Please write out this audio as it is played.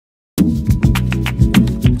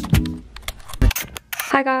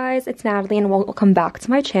Hi guys, it's Natalie and welcome back to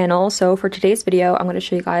my channel. So for today's video, I'm going to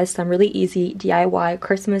show you guys some really easy DIY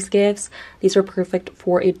Christmas gifts. These are perfect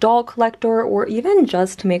for a doll collector or even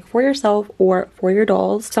just to make for yourself or for your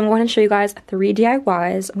dolls. So I'm going to show you guys 3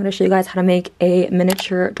 DIYs. I'm going to show you guys how to make a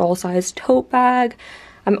miniature doll-sized tote bag.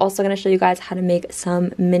 I'm also going to show you guys how to make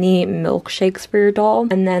some mini milkshakes for your doll.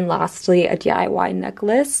 And then lastly, a DIY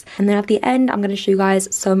necklace. And then at the end, I'm going to show you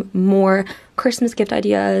guys some more Christmas gift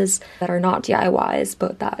ideas that are not DIYs,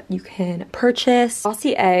 but that you can purchase.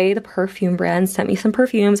 Dossier, the perfume brand, sent me some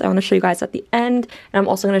perfumes I want to show you guys at the end. And I'm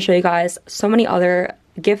also going to show you guys so many other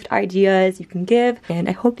gift ideas you can give. And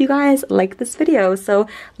I hope you guys like this video. So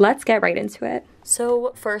let's get right into it.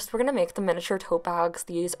 So first, we're gonna make the miniature tote bags.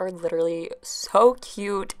 These are literally so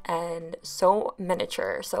cute and so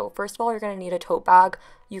miniature. So first of all, you're gonna need a tote bag.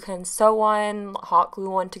 You can sew one, hot glue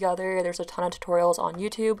one together. There's a ton of tutorials on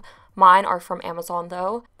YouTube. Mine are from Amazon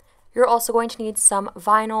though. You're also going to need some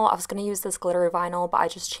vinyl. I was going to use this glitter vinyl, but I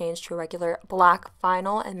just changed to a regular black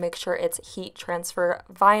vinyl and make sure it's heat transfer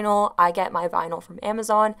vinyl. I get my vinyl from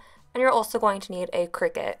Amazon. And you're also going to need a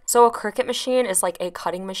Cricut. So a Cricut machine is like a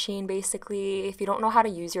cutting machine basically. If you don't know how to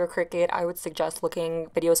use your Cricut, I would suggest looking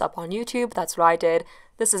videos up on YouTube. That's what I did.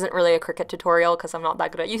 This isn't really a Cricut tutorial because I'm not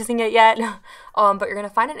that good at using it yet. But you're going to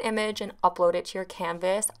find an image and upload it to your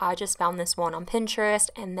canvas. I just found this one on Pinterest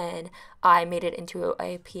and then I made it into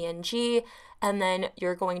a PNG. And then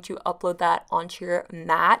you're going to upload that onto your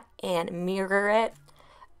mat and mirror it.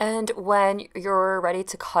 And when you're ready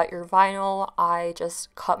to cut your vinyl, I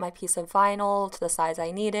just cut my piece of vinyl to the size I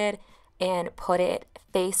needed and put it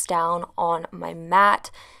face down on my mat,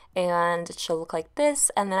 and it should look like this.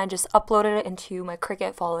 And then I just uploaded it into my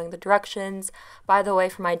Cricut following the directions. By the way,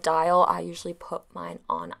 for my dial, I usually put mine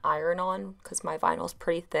on iron-on because my vinyl is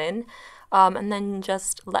pretty thin. And then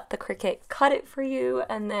just let the Cricut cut it for you,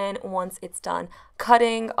 and then once it's done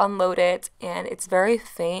cutting, unload it, and it's very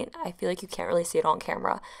faint. I feel like you can't really see it on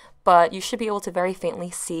camera, but you should be able to very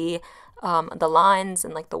faintly see the lines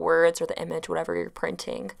and like the words or the image, whatever you're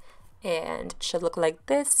printing, and it should look like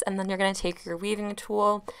this. And then you're going to take your weaving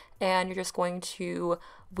tool and you're just going to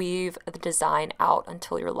weave the design out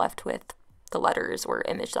until you're left with the letters or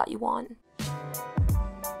image that you want.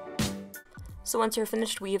 So once you're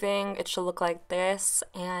finished weaving, it should look like this,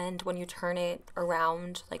 and when you turn it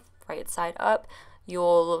around, like right side up,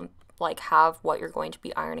 you'll like have what you're going to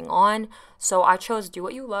be ironing on. So I chose "Do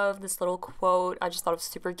What You Love," this little quote. I just thought it was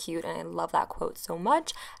super cute and I love that quote so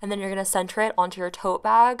much. And then you're going to center it onto your tote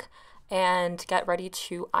bag and get ready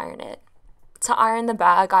to iron it. To iron the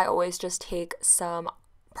bag, I always just take some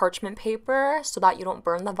parchment paper so that you don't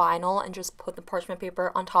burn the vinyl, and just put the parchment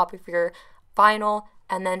paper on top of your vinyl.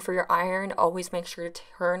 And then for your iron, always make sure to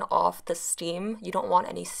turn off the steam. You don't want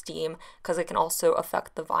any steam because it can also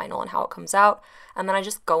affect the vinyl and how it comes out. And then I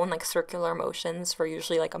just go in like circular motions for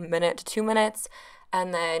usually like a minute to 2 minutes.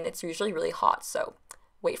 And then it's usually really hot, so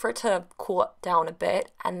wait for it to cool down a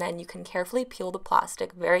bit. And then you can carefully peel the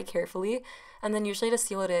plastic, very carefully. And then usually to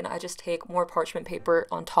seal it in, I just take more parchment paper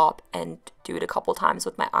on top and do it a couple times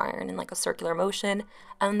with my iron in like a circular motion.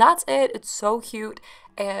 And that's it. It's so cute,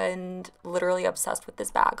 and literally obsessed with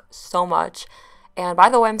this bag so much. And by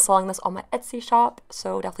the way, I'm selling this on my Etsy shop,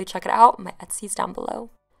 so definitely check it out. My Etsy's down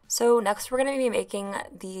below. So next we're going to be making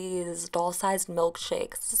these doll-sized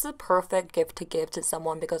milkshakes. This is a perfect gift to give to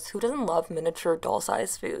someone because who doesn't love miniature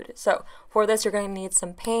doll-sized food? So for this, you're going to need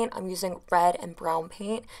some paint. I'm using red and brown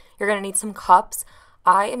paint. You're going to need some cups.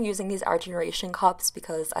 I am using these Our Generation cups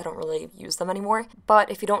because I don't really use them anymore.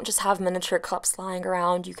 But if you don't just have miniature cups lying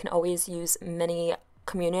around, you can always use mini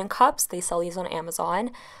communion cups. They sell these on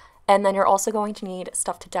Amazon. And then you're also going to need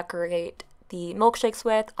stuff to decorate the milkshakes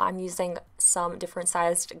with. I'm using some different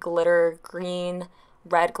sized glitter, green,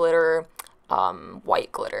 red glitter,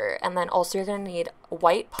 white glitter, and then also you're going to need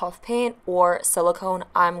white puff paint or silicone.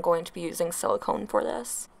 I'm going to be using silicone for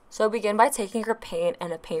this. So begin by taking your paint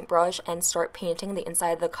and a paintbrush and start painting the inside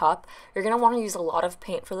of the cup. You're going to want to use a lot of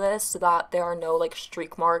paint for this so that there are no like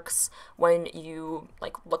streak marks when you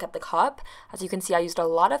like look at the cup. As you can see, I used a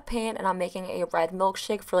lot of paint, and I'm making a red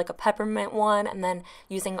milkshake for like a peppermint one, and then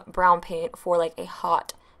using brown paint for like a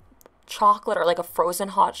hot chocolate or like a frozen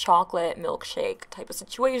hot chocolate milkshake type of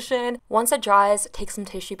situation. Once it dries, take some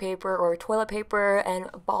tissue paper or toilet paper and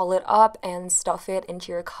ball it up and stuff it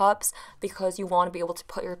into your cups, because you want to be able to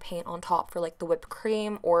put your paint on top for like the whipped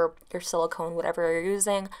cream or your silicone, whatever you're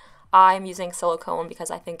using. I'm using silicone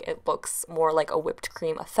because I think it looks more like a whipped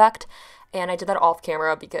cream effect. And I did that off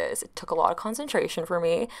camera because it took a lot of concentration for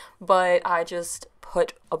me, but I just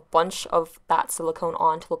put a bunch of that silicone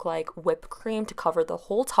on to look like whipped cream to cover the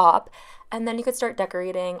whole top. And then you could start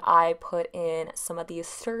decorating. I put in some of these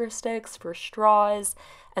stir sticks for straws,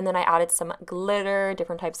 and then I added some glitter,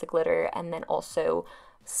 different types of glitter, and then also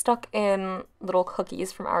stuck in little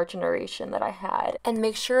cookies from our generation that I had. And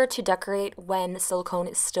make sure to decorate when the silicone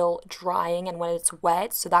is still drying and when it's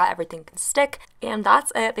wet so that everything can stick. And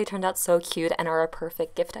that's it. They turned out so cute and are a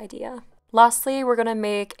perfect gift idea. Lastly, we're gonna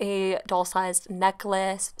make a doll-sized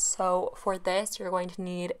necklace. So for this, you're going to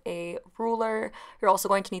need a ruler. You're also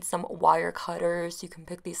going to need some wire cutters. You can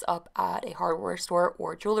pick these up at a hardware store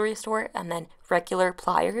or jewelry store, and then regular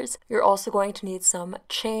pliers. You're also going to need some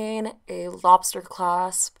chain, a lobster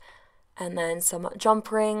clasp, and then some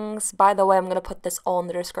jump rings. By the way, I'm going to put this all in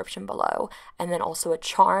the description below. And then also a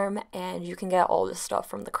charm, and you can get all this stuff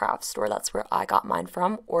from the craft store. That's where I got mine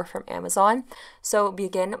from, or from Amazon. So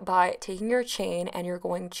begin by taking your chain and you're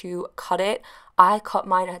going to cut it. I cut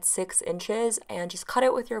mine at 6 inches and just cut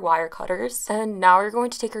it with your wire cutters. And now you're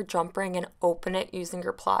going to take your jump ring and open it using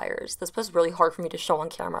your pliers. This was really hard for me to show on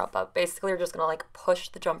camera, but basically you're just going to like push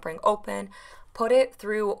the jump ring open, put it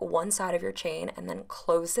through one side of your chain, and then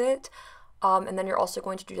close it. And then you're also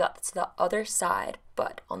going to do that to the other side,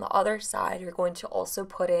 but on the other side, you're going to also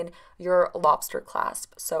put in your lobster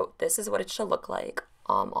clasp. So this is what it should look like.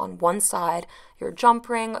 On one side, your jump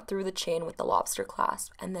ring through the chain with the lobster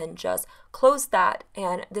clasp, and then just close that,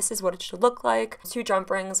 and this is what it should look like. 2 jump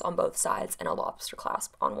rings on both sides and a lobster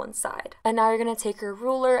clasp on one side. And now you're going to take your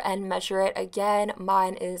ruler and measure it again.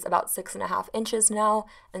 Mine is about 6.5 inches now,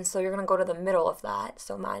 and so you're going to go to the middle of that.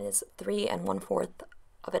 So mine is 3 1/4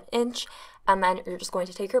 of an inch, and then you're just going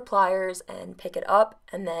to take your pliers and pick it up,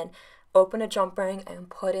 and then open a jump ring and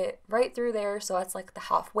put it right through there, so that's like the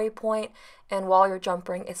halfway point. And while your jump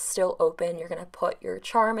ring is still open, you're gonna put your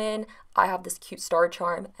charm in. I have this cute star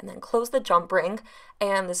charm, and then close the jump ring,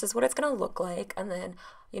 and this is what it's gonna look like. And then,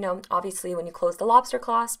 you know, obviously when you close the lobster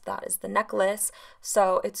clasp, that is the necklace.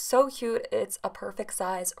 So it's so cute. It's a perfect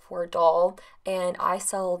size for a doll, and I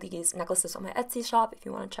sell these necklaces on my Etsy shop if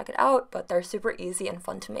you want to check it out, but they're super easy and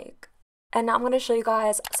fun to make. And now I'm going to show you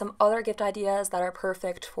guys some other gift ideas that are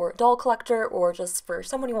perfect for a doll collector or just for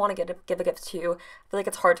someone you want to give a gift to. I feel like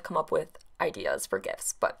it's hard to come up with ideas for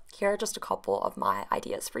gifts, but here are just a couple of my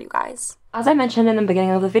ideas for you guys. As I mentioned in the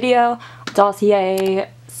beginning of the video, Dossier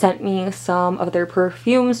sent me some of their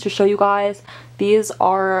perfumes to show you guys. These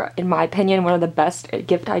are, in my opinion, one of the best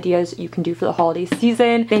gift ideas you can do for the holiday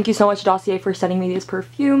season. Thank you so much, Dossier, for sending me these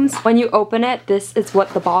perfumes. When you open it, this is what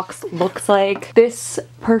the box looks like. This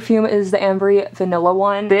perfume is the Amber Vanilla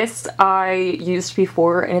one. This I used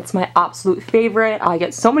before, and it's my absolute favorite. I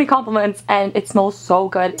get so many compliments, and it smells so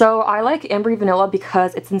good. So I like Amber Vanilla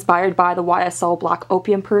because it's inspired by the YSL Black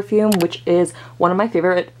Opium perfume, which is one of my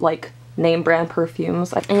favorite, like, name brand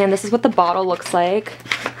perfumes. And this is what the bottle looks like.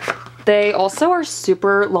 They also are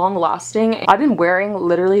super long lasting. I've been wearing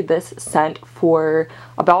literally this scent for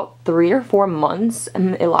about 3 or 4 months,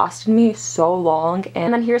 and it lasted me so long.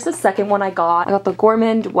 And then here's the second one I got. I got the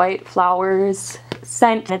Gourmand White Flowers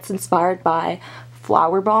scent, and it's inspired by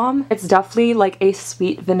Flower Bomb. It's definitely like a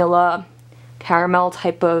sweet vanilla caramel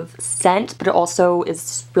type of scent, but it also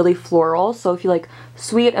is really floral. So if you like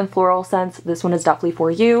sweet and floral scents, this one is definitely for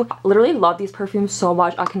you. I literally love these perfumes so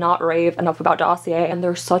much. I cannot rave enough about Dossier, and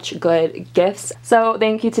they're such good gifts. So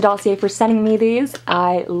thank you to Dossier for sending me these.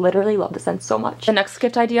 I literally love the scent so much. The next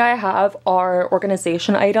gift idea I have are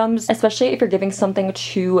organization items, especially if you're giving something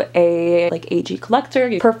to a like AG collector.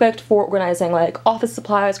 You're perfect for organizing like office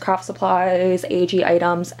supplies, craft supplies, AG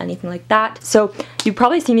items, anything like that. So you've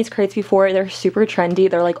probably seen these crates before. They're super trendy.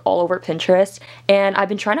 They're like all over Pinterest, and I've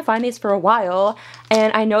been trying to find these for a while,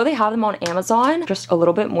 and I know they have them on Amazon, just a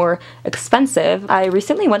little bit more expensive. I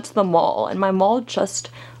recently went to the mall, and my mall just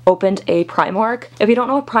opened a Primark. If you don't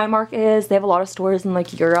know what Primark is, they have a lot of stores in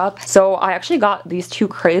like Europe. So I actually got these 2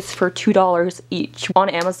 crates for $2 each. On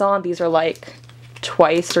Amazon, these are like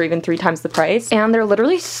twice or even 3 times the price, and they're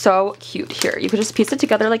literally so cute. Here, you could just piece it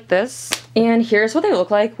together like this, and here's what they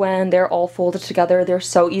look like when they're all folded together. They're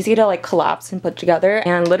so easy to like collapse and put together,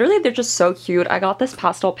 and literally they're just so cute. I got this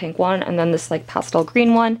pastel pink one and then this like pastel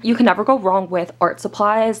green one. You can never go wrong with art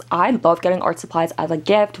supplies. I love getting art supplies as a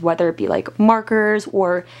gift, whether it be like markers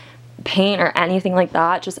or paint or anything like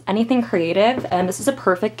that, just anything creative, and this is a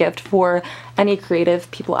perfect gift for any creative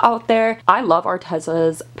people out there. I love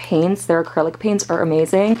Arteza's paints. Their acrylic paints are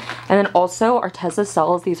amazing, and then also Arteza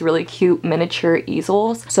sells these really cute miniature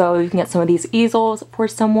easels, so you can get some of these easels for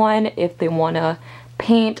someone if they want to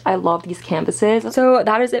paint. I love these canvases. So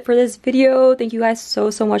that is it for this video. Thank you guys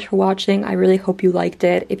so much for watching. I really hope you liked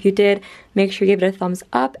it. If you did, make sure you give it a thumbs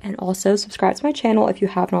up and also subscribe to my channel if you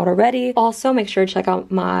have not already. Also, make sure to check out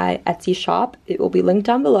my Etsy shop. It will be linked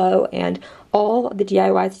down below, and all the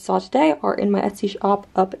DIYs you saw today are in my Etsy shop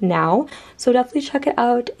up now. So definitely check it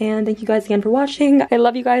out, and thank you guys again for watching. I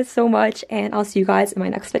love you guys so much, and I'll see you guys in my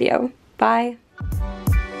next video. Bye!